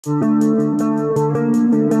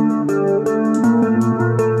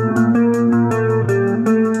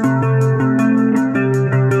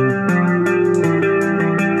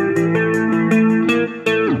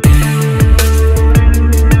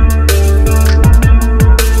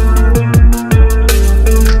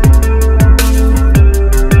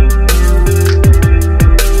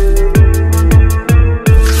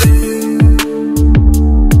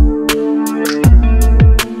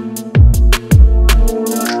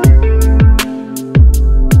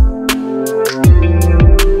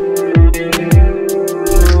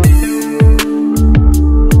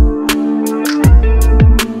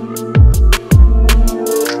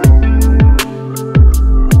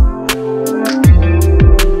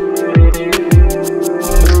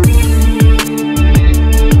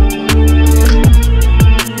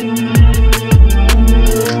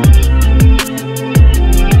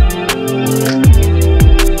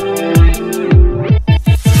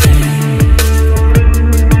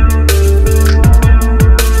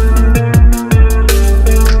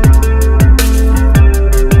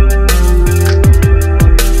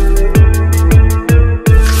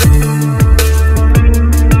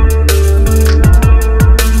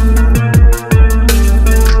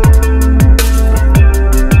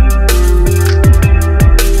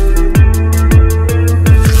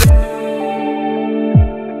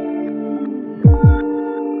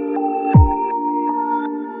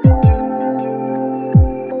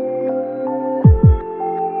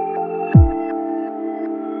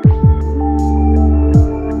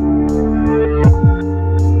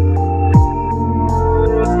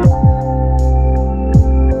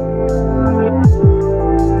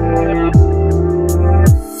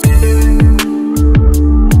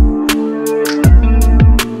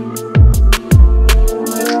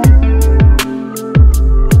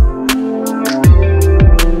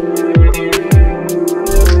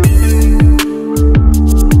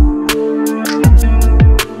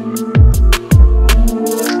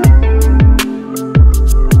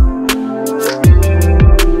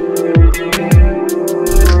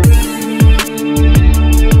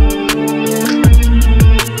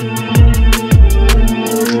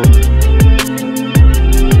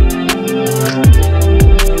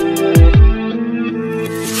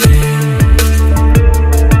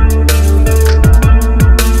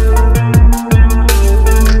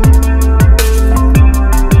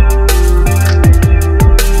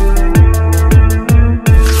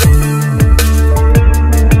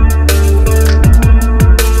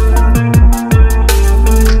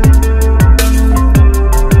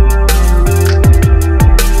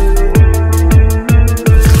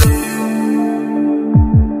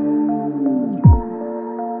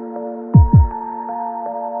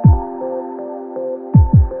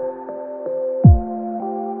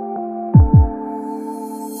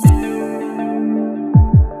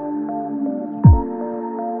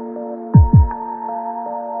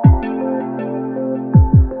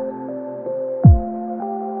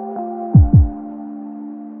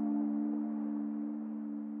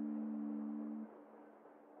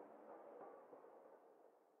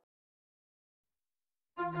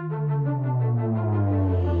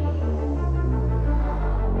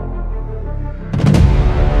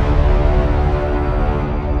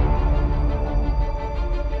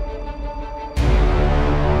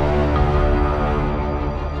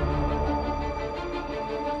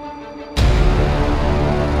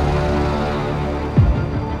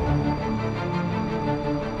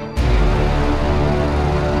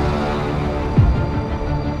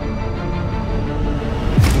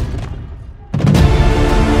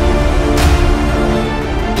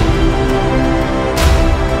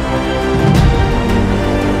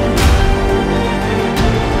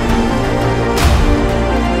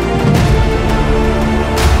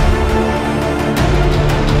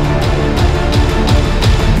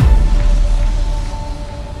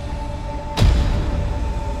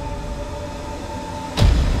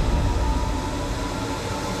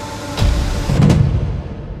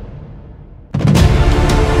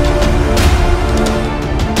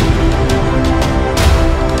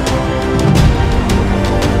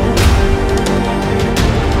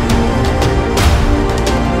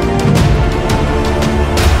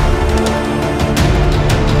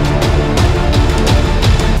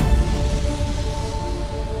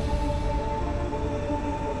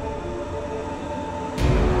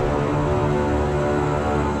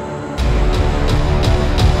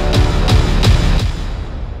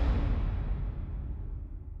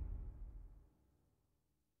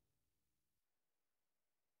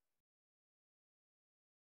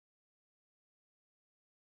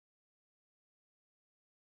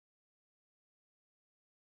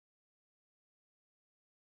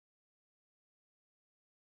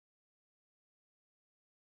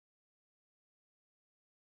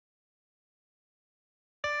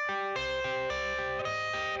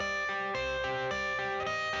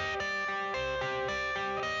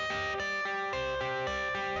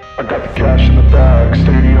I got the cash in the bag,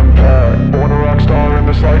 stadium packed. Born a rock star in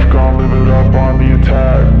this life, gon' live it up on the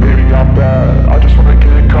attack. Baby, I'm bad, I just wanna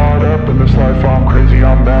get caught up in this life. I'm crazy,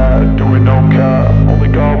 I'm mad, doing no cap. Only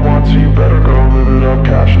God wants you, better go live it up.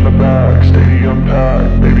 Cash in the bag, stadium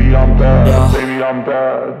packed. Baby, I'm bad, yeah. Baby, I'm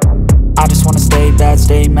bad. I just wanna stay bad,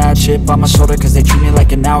 stay mad. Chip on my shoulder cause they treat me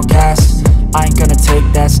like an outcast. I ain't gonna take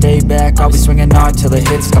that, stay back. I'll be swinging hard till the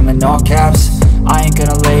hits come in all caps. I ain't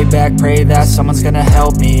gonna lay back, pray that someone's gonna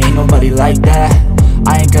help me. Ain't nobody like that.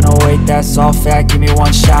 I ain't gonna wait, that's all fact. Give me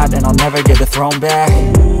one shot and I'll never get the throne back.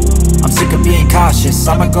 I'm sick of being cautious,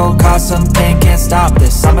 I'ma go cause something, can't stop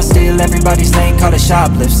this. I'ma steal everybody's lane, call it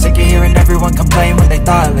shoplift. Sick of hearing everyone complain when they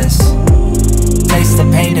thoughtless. Taste the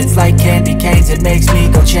pain, it's like candy canes. It makes me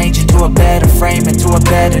go change into a better frame, into a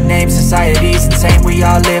better name. Society's insane, we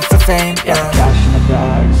all live for fame, yeah. Cash in the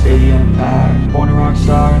bag, stadium packed. Born a rock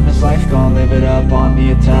star in this life, gon' live it up on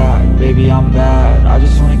the attack. Baby, I'm bad, I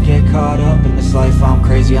just wanna get caught up in this life. I'm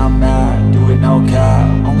crazy, I'm mad, do it no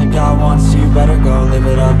cap. Only God wants you, better go live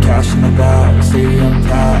it up. Cash in the bag, stadium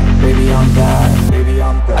packed. Baby, I'm bad, baby,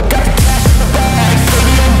 I'm bad. I got the cash in the bag,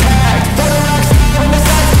 stadium packed. Born a rock star in this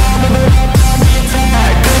life, gon' live it up.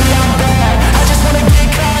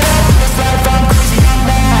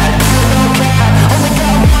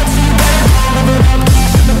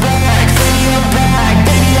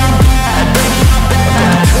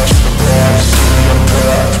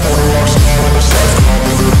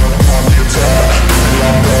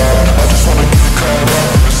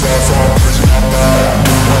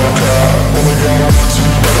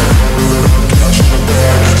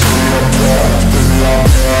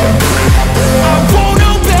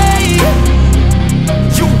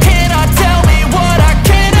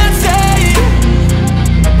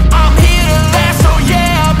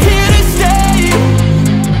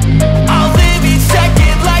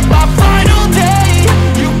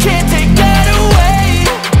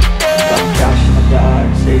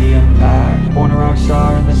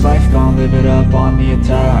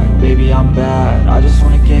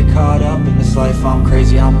 I'm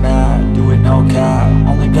crazy, I'm mad, do it no cap.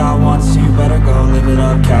 Only God wants you, better go live it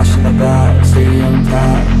up. Cash in the bag, stadium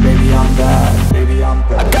packed. Baby, I'm bad, baby, I'm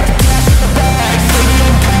bad.